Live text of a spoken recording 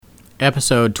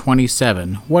Episode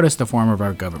 27, What is the Form of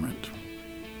Our Government?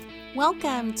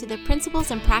 Welcome to the Principles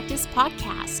and Practice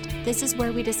Podcast. This is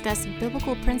where we discuss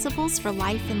biblical principles for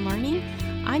life and learning.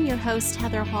 I'm your host,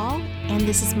 Heather Hall, and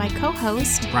this is my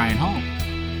co-host, Brian Hall.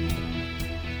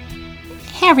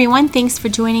 Hey everyone, thanks for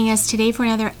joining us today for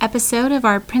another episode of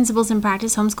our Principles and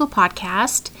Practice Homeschool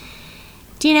Podcast.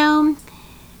 Do you know,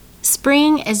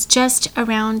 spring is just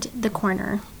around the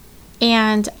corner,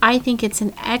 and I think it's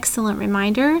an excellent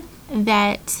reminder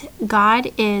that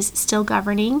God is still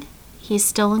governing. He's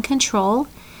still in control.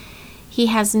 He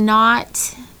has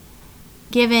not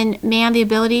given man the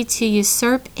ability to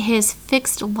usurp his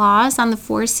fixed laws on the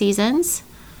four seasons.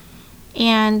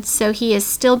 And so he is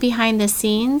still behind the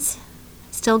scenes,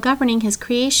 still governing his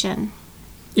creation.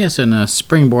 Yes, and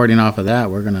springboarding off of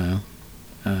that, we're going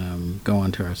to go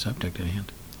on to our subject at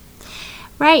hand.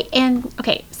 Right, and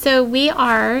okay, so we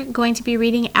are going to be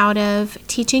reading out of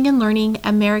Teaching and Learning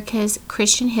America's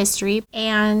Christian History,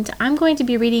 and I'm going to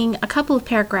be reading a couple of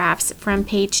paragraphs from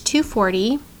page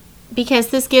 240, because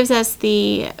this gives us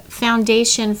the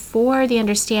foundation for the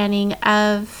understanding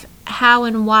of how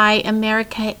and why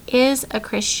America is a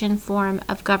Christian form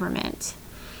of government.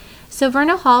 So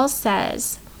Verna Hall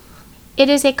says, "It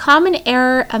is a common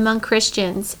error among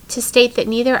Christians to state that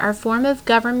neither our form of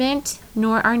government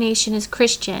nor our nation is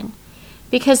Christian,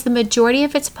 because the majority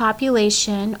of its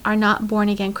population are not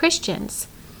born-again Christians.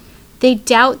 They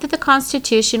doubt that the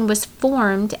Constitution was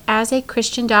formed as a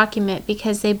Christian document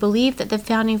because they believe that the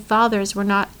Founding Fathers were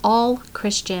not all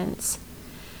Christians.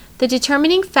 The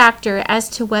determining factor as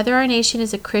to whether our nation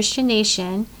is a Christian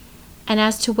nation and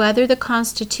as to whether the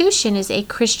Constitution is a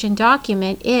Christian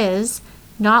document is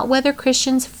not whether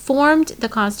Christians formed the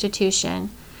Constitution,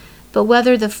 but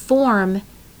whether the form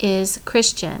is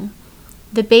Christian.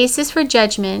 The basis for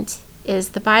judgment is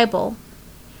the Bible.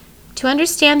 To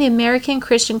understand the American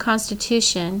Christian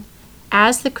Constitution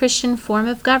as the Christian form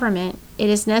of government,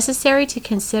 it is necessary to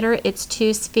consider its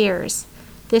two spheres,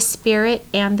 the spirit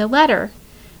and the letter,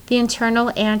 the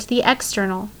internal and the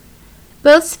external.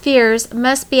 Both spheres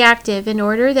must be active in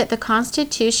order that the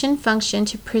Constitution function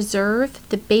to preserve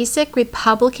the basic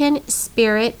Republican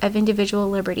spirit of individual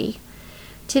liberty.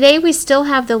 Today we still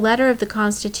have the letter of the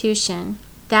Constitution.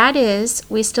 That is,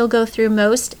 we still go through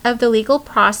most of the legal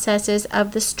processes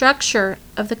of the structure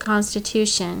of the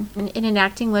Constitution in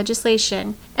enacting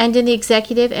legislation and in the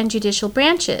executive and judicial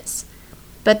branches.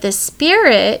 But the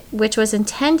spirit, which was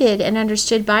intended and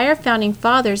understood by our Founding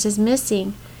Fathers, is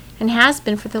missing and has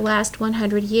been for the last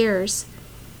 100 years.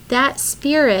 That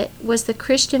spirit was the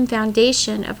Christian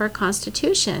foundation of our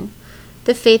Constitution,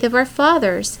 the faith of our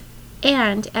fathers,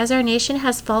 and as our nation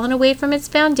has fallen away from its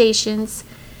foundations,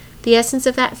 the essence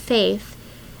of that faith,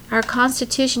 our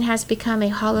Constitution has become a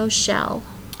hollow shell."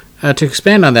 To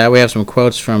expand on that, we have some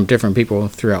quotes from different people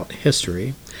throughout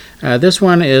history. This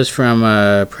one is from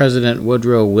President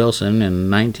Woodrow Wilson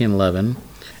in 1911.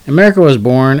 "America was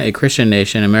born a Christian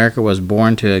nation. America was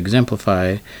born to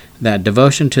exemplify that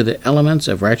devotion to the elements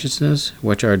of righteousness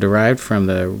which are derived from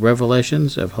the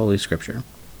revelations of Holy Scripture."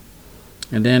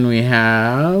 And then we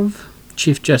have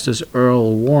Chief Justice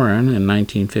Earl Warren in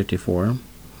 1954.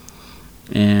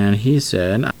 And he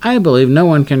said, "I believe no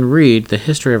one can read the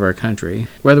history of our country,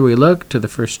 whether we look to the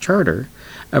first charter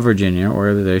of Virginia,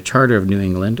 or the charter of New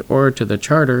England, or to the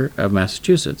charter of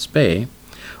Massachusetts Bay,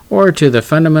 or to the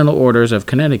fundamental orders of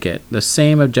Connecticut. The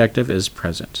same objective is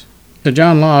present." So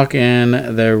John Locke, in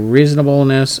The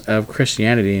Reasonableness of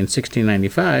Christianity in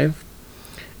 1695,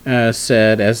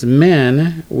 said, "As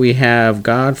men, we have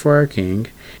God for our king,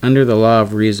 under the law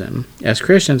of reason. As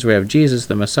Christians, we have Jesus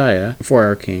the Messiah for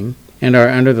our king, and are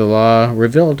under the law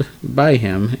revealed by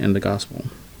him in the gospel."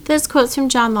 Those quotes from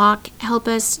John Locke help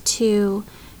us to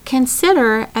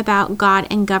consider about God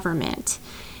and government.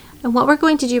 And what we're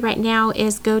going to do right now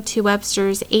is go to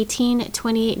Webster's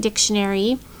 1828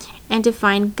 dictionary and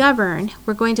define govern.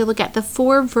 We're going to look at the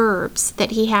four verbs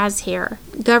that he has here.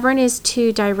 Govern is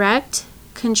to direct,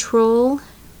 control,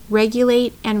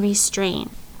 regulate, and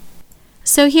restrain.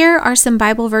 So here are some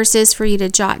Bible verses for you to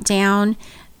jot down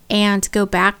and go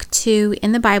back to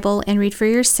in the Bible and read for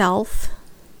yourself.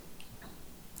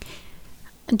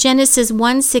 Genesis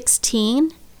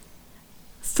 1:16,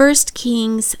 1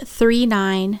 Kings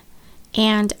 3:9,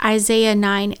 and Isaiah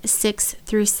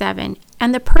 9:6-7.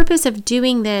 And the purpose of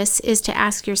doing this is to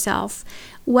ask yourself,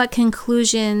 what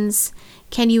conclusions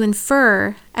can you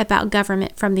infer about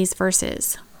government from these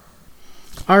verses?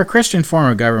 Our Christian form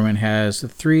of government has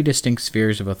three distinct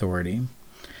spheres of authority.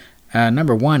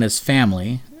 Number one is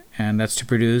family, and that's to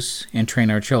produce and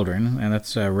train our children, and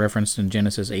that's referenced in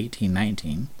Genesis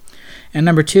 18:19. And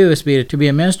number 2 is to be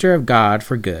a minister of God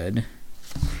for good,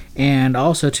 and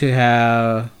also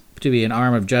to be an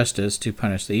arm of justice to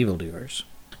punish the evildoers.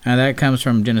 And that comes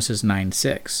from Genesis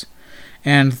 9:6.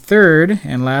 And third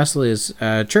and lastly is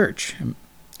church, and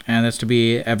that's to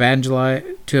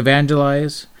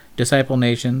evangelize, disciple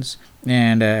nations,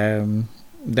 and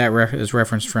that is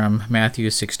referenced from Matthew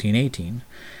 16:18.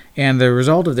 And the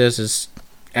result of this is,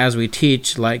 as we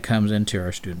teach, light comes into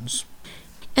our students.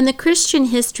 In the Christian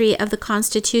History of the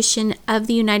Constitution of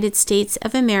the United States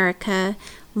of America,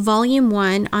 Volume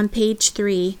 1, on page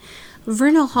 3,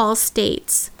 Verno Hall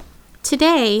states,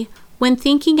 "Today, when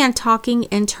thinking and talking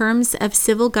in terms of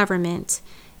civil government,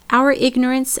 our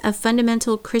ignorance of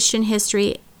fundamental Christian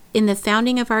history in the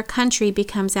founding of our country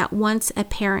becomes at once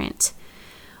apparent.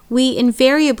 We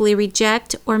invariably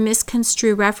reject or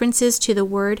misconstrue references to the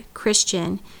word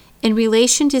Christian in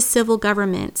relation to civil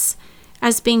governments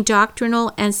as being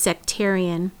doctrinal and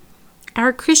sectarian.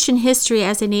 Our Christian history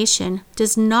as a nation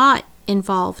does not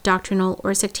involve doctrinal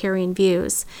or sectarian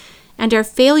views, and our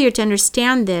failure to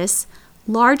understand this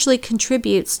largely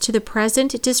contributes to the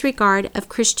present disregard of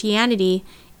Christianity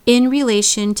in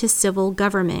relation to civil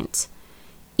government.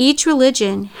 Each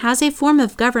religion has a form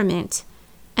of government,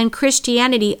 and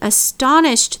Christianity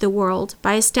astonished the world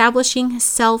by establishing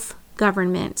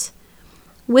self-government.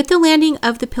 With the landing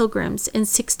of the Pilgrims in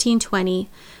 1620,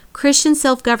 Christian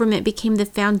self-government became the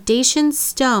foundation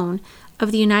stone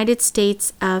of the United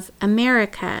States of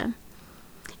America."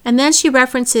 And then she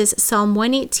references Psalm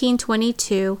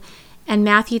 118:22 and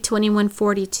Matthew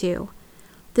 21:42.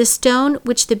 "The stone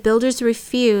which the builders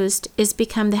refused is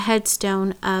become the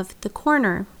headstone of the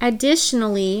corner."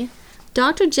 Additionally,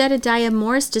 Dr. Jedediah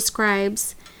Morse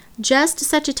describes just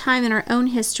such a time in our own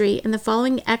history in the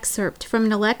following excerpt from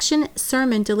an election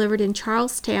sermon delivered in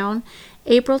Charlestown,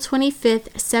 April 25,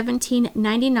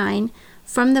 1799,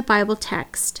 from the Bible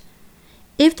text.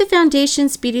 "If the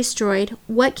foundations be destroyed,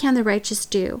 what can the righteous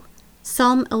do?"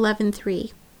 Psalm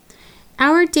 11:3.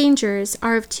 "Our dangers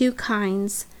are of two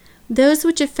kinds, those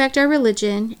which affect our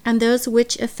religion and those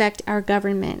which affect our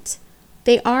government.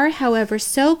 They are, however,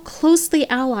 so closely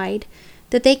allied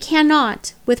that they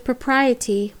cannot, with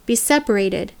propriety, be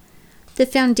separated. The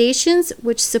foundations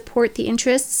which support the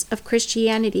interests of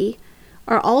Christianity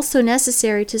are also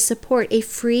necessary to support a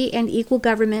free and equal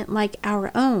government like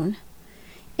our own.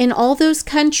 In all those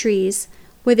countries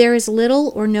where there is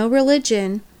little or no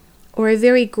religion, or a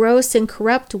very gross and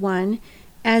corrupt one,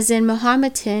 as in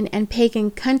Mahometan and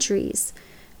pagan countries,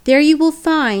 there you will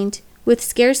find, with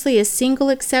scarcely a single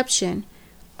exception,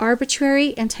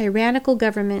 arbitrary and tyrannical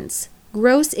governments,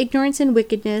 gross ignorance and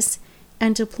wickedness,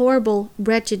 and deplorable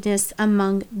wretchedness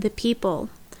among the people.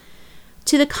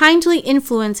 To the kindly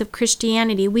influence of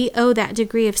Christianity we owe that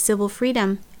degree of civil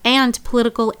freedom and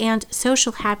political and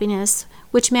social happiness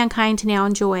which mankind now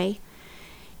enjoy.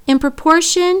 In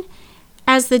proportion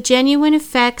as the genuine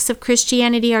effects of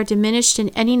Christianity are diminished in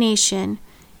any nation,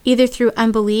 either through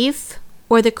unbelief,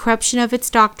 or the corruption of its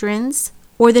doctrines,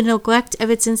 or the neglect of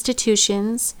its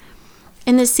institutions,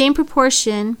 in the same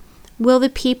proportion will the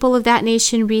people of that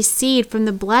nation recede from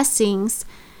the blessings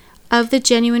of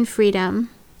genuine freedom,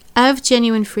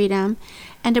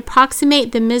 and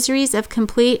approximate the miseries of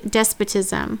complete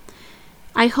despotism.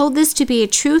 I hold this to be a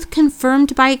truth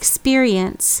confirmed by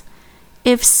experience.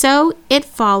 If so, it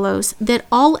follows that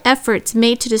all efforts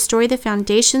made to destroy the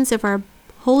foundations of our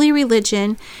holy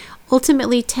religion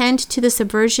ultimately tend to the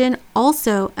subversion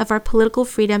also of our political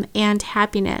freedom and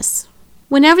happiness.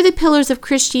 Whenever the pillars of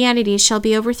Christianity shall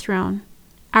be overthrown,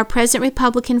 our present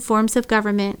republican forms of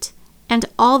government and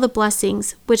all the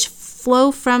blessings which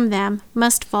flow from them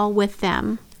must fall with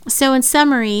them. So in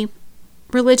summary,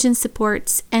 religion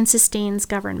supports and sustains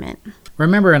government.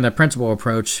 Remember, in the principal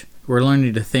approach, we're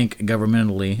learning to think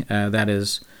governmentally, that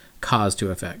is, cause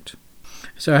to effect.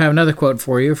 So I have another quote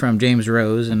for you from James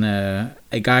Rose in A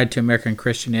Guide to American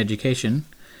Christian Education.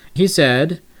 He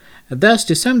said, "Thus,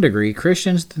 to some degree,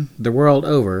 Christians the world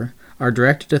over are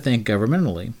directed to think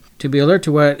governmentally, to be alert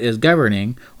to what is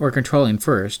governing or controlling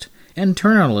first,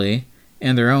 internally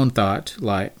in their own thought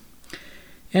life,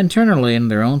 and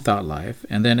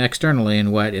then externally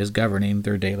in what is governing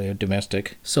their daily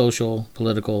domestic, social,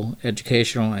 political,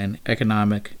 educational, and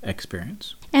economic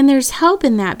experience." And there's hope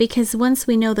in that because once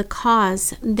we know the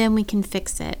cause, then we can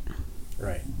fix it.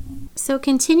 Right. So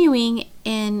continuing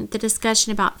in the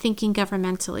discussion about thinking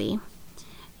governmentally,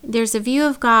 there's a view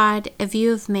of God, a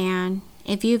view of man,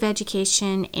 a view of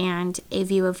education, and a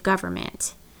view of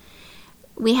government.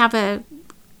 We have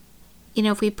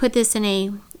if we put this in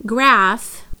a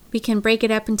graph, we can break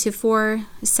it up into 4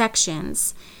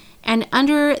 sections. And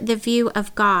under the view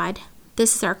of God,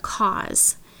 This is our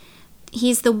cause.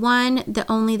 He's the one, the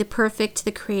only, the perfect,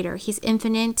 the creator. He's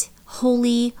infinite,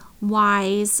 holy,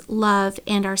 wise, love,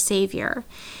 and our Savior.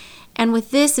 And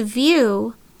with this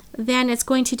view, then it's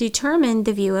going to determine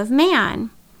the view of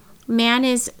man. Man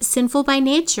is sinful by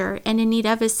nature and in need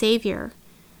of a Savior.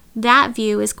 That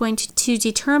view is going to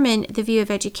determine the view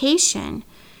of education.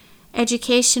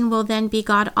 Education will then be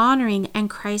God-honoring and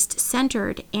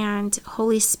Christ-centered and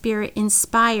Holy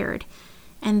Spirit-inspired.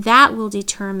 And that will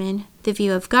determine the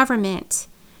view of government.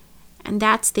 And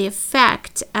that's the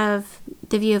effect of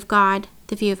the view of God,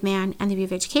 the view of man, and the view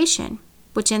of education,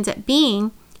 which ends up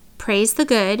being praise the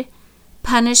good,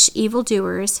 punish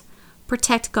evildoers,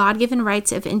 protect God-given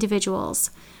rights of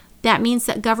individuals. That means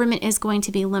that government is going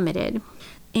to be limited.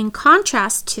 In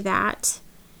contrast to that,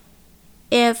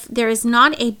 if there is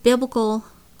not a biblical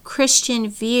Christian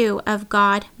view of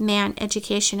God, man,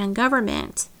 education, and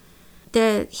government,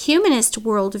 the humanist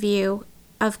worldview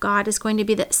of God is going to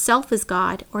be that self is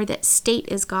God or that state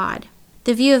is God.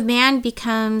 The view of man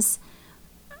becomes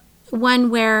one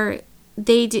where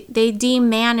they deem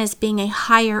man as being a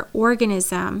higher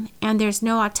organism and there's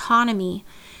no autonomy.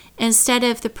 Instead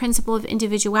of the principle of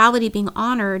individuality being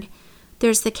honored,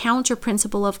 there's the counter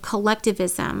principle of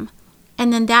collectivism.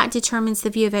 And then that determines the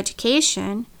view of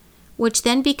education, which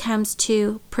then becomes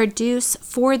to produce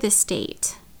for the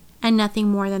state and nothing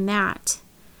more than that.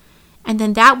 And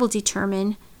then that will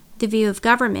determine the view of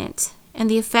government, and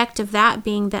the effect of that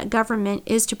being that government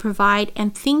is to provide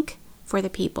and think for the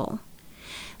people.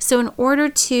 So in order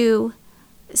to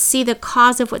see the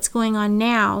cause of what's going on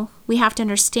now, we have to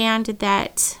understand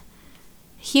that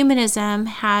humanism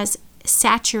has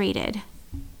saturated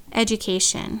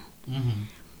education. Mm-hmm.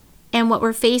 And what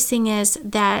we're facing is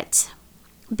that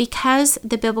because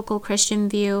the biblical Christian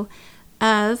view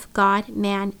of God,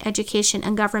 man, education,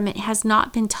 and government has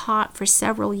not been taught for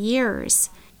several years,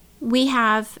 we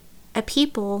have a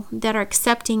people that are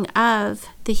accepting of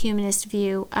the humanist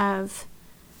view of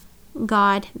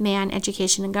God, man,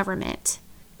 education, and government.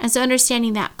 And so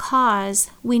understanding that cause,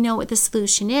 we know what the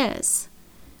solution is.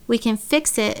 We can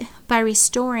fix it by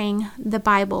restoring the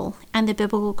Bible and the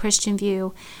biblical Christian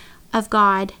view of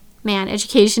God, man,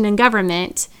 education, and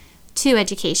government to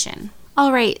education.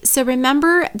 All right, so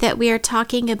remember that we are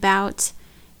talking about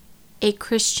a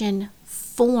Christian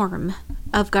form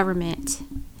of government.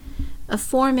 A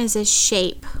form is a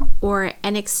shape or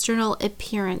an external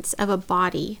appearance of a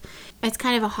body. It's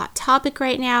kind of a hot topic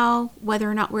right now,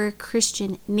 whether or not we're a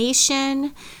Christian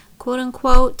nation, quote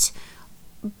unquote,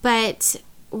 but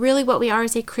really what we are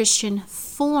is a Christian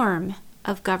form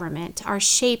of government. Our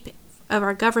shape of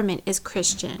our government is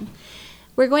Christian.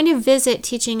 We're going to visit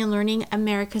Teaching and Learning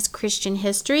America's Christian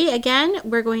History. Again,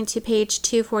 we're going to page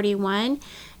 241,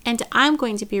 and I'm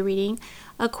going to be reading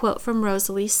a quote from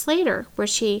Rosalie Slater, where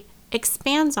she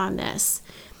expands on this.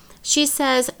 She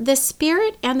says, "The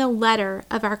spirit and the letter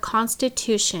of our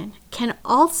Constitution can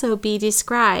also be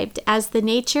described as the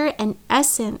nature and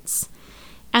essence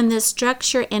and the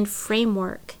structure and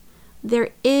framework. There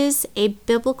is a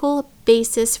biblical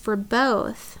basis for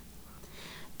both.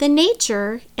 The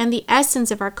nature and the essence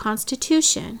of our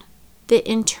Constitution, the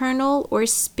internal or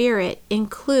spirit,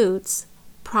 includes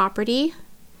property,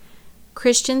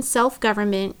 Christian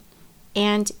self-government,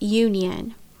 and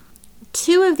union.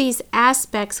 Two of these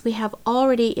aspects we have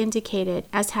already indicated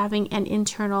as having an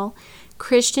internal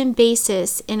Christian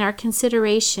basis in our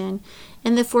consideration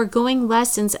in the foregoing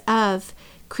lessons of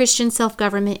Christian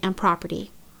self-government and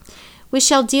property. We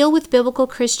shall deal with biblical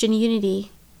Christian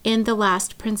unity in the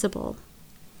last principle.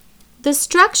 The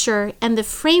structure and the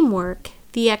framework,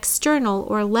 the external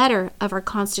or letter of our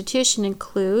Constitution,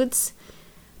 includes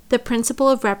the principle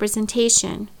of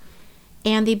representation,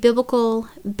 and the biblical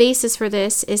basis for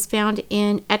this is found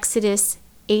in Exodus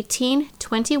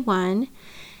 18:21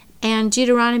 and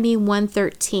Deuteronomy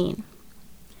 1:13.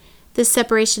 The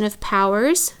separation of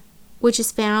powers, which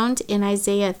is found in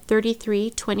Isaiah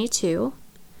 33:22,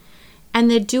 and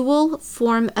the dual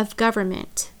form of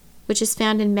government, which is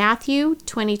found in Matthew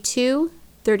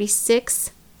 22:36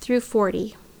 through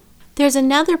 40. There's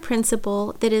another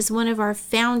principle that is one of our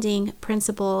founding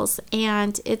principles,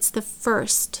 and it's the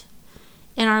first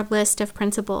in our list of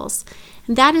principles.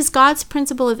 And that is God's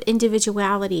principle of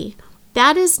individuality.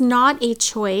 That is not a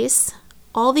choice.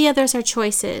 All the others are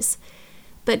choices.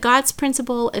 But God's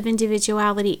principle of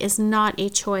individuality is not a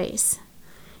choice.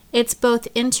 It's both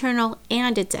internal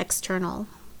and it's external.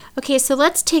 Okay, so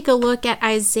let's take a look at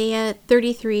Isaiah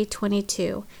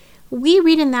 33:22. We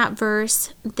read in that verse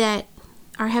that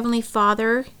our Heavenly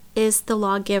Father is the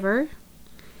lawgiver,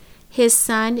 His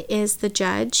Son is the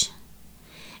judge,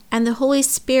 and the Holy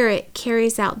Spirit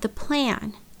carries out the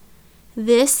plan.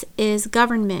 This is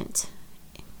government.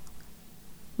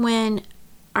 When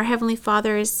our Heavenly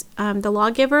Father is the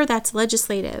lawgiver, that's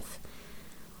legislative.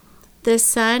 The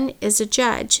Son is a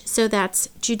judge, so that's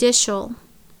judicial.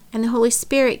 And the Holy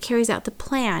Spirit carries out the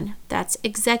plan, that's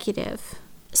executive.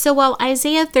 So while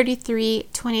Isaiah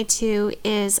 33:22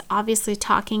 is obviously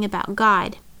talking about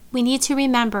God, we need to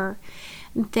remember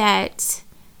that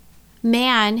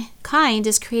mankind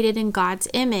is created in God's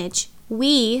image.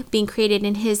 We, being created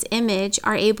in His image,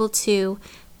 are able to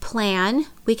plan,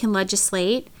 we can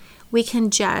legislate, we can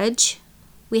judge,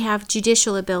 we have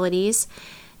judicial abilities,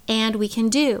 and we can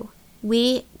do.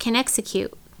 We can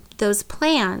execute those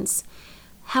plans.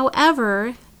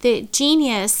 However, the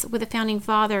genius with the Founding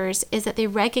Fathers is that they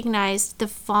recognized the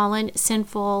fallen,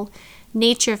 sinful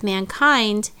nature of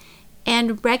mankind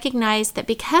and recognized that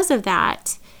because of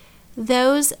that,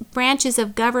 those branches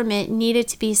of government needed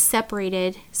to be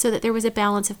separated so that there was a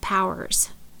balance of powers.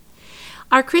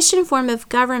 Our Christian form of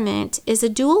government is a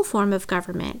dual form of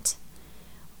government.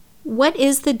 What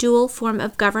is the dual form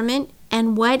of government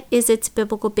and what is its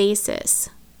biblical basis?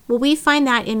 Well, we find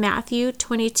that in Matthew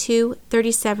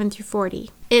 22:37-40.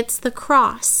 It's the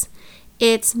cross.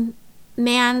 It's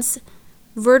man's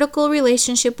vertical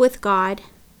relationship with God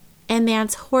and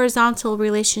man's horizontal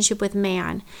relationship with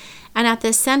man. And at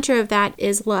the center of that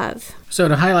is love. So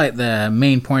to highlight the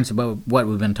main points about what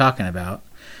we've been talking about,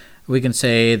 we can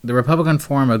say the Republican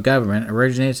form of government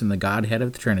originates in the Godhead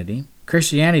of the Trinity.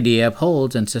 Christianity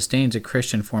upholds and sustains a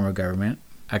Christian form of government,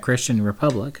 a Christian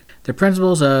republic. The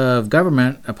principles of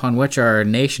government upon which our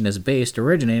nation is based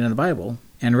originate in the Bible,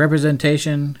 and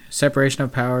representation, separation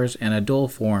of powers, and a dual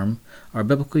form are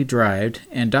biblically derived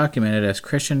and documented as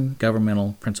Christian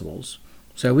governmental principles.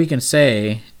 So we can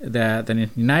say that the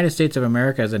United States of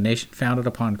America is a nation founded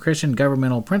upon Christian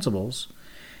governmental principles,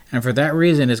 and for that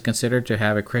reason is considered to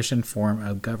have a Christian form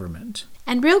of government.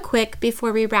 And real quick,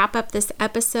 before we wrap up this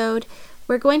episode,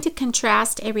 we're going to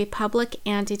contrast a republic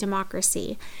and a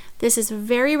democracy. This is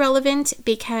very relevant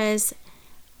because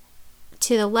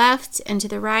to the left and to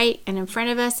the right and in front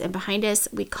of us and behind us,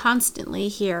 we constantly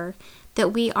hear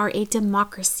that we are a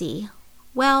democracy.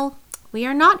 Well, we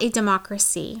are not a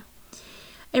democracy.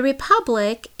 A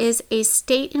republic is a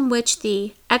state in which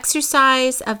the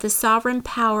exercise of the sovereign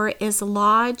power is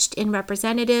lodged in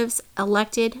representatives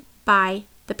elected by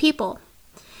the people.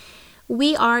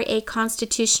 We are a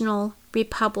constitutional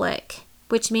republic,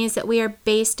 which means that we are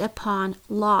based upon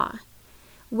law.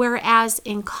 Whereas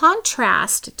in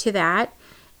contrast to that,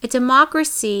 a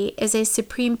democracy is a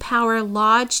supreme power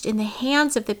lodged in the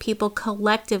hands of the people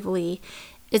collectively.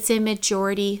 It's a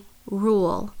majority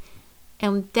rule.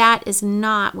 And that is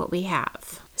not what we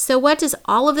have. So what does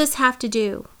all of this have to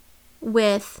do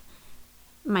with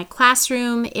my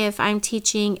classroom if I'm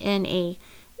teaching in a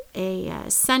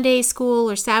Sunday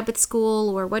school or Sabbath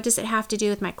school? Or what does it have to do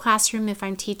with my classroom if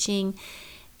I'm teaching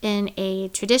in a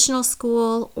traditional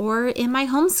school or in my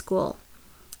home school?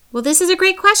 Well, this is a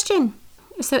great question.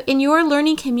 So in your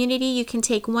learning community, you can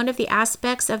take one of the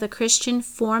aspects of the Christian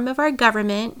form of our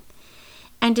government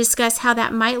and discuss how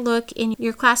that might look in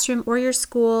your classroom or your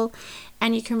school,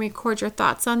 and you can record your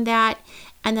thoughts on that,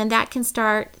 and then that can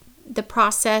start the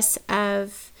process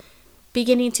of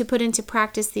beginning to put into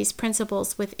practice these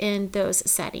principles within those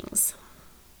settings.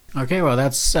 Okay, well,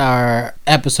 that's our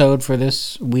episode for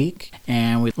this week,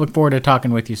 and we look forward to talking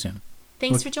with you soon.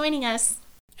 Thanks for joining us.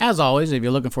 As always, if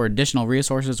you're looking for additional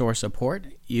resources or support,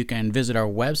 you can visit our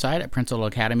website at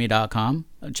principalacademy.com,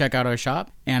 check out our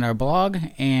shop and our blog,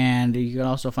 and you can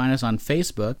also find us on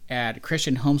Facebook at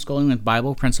Christian Homeschooling with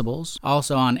Bible Principles,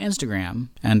 also on Instagram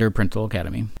under Principal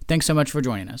Academy. Thanks so much for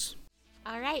joining us.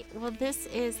 All right, well, this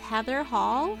is Heather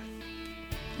Hall.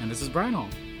 And this is Brian Hall.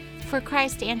 For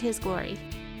Christ and His glory.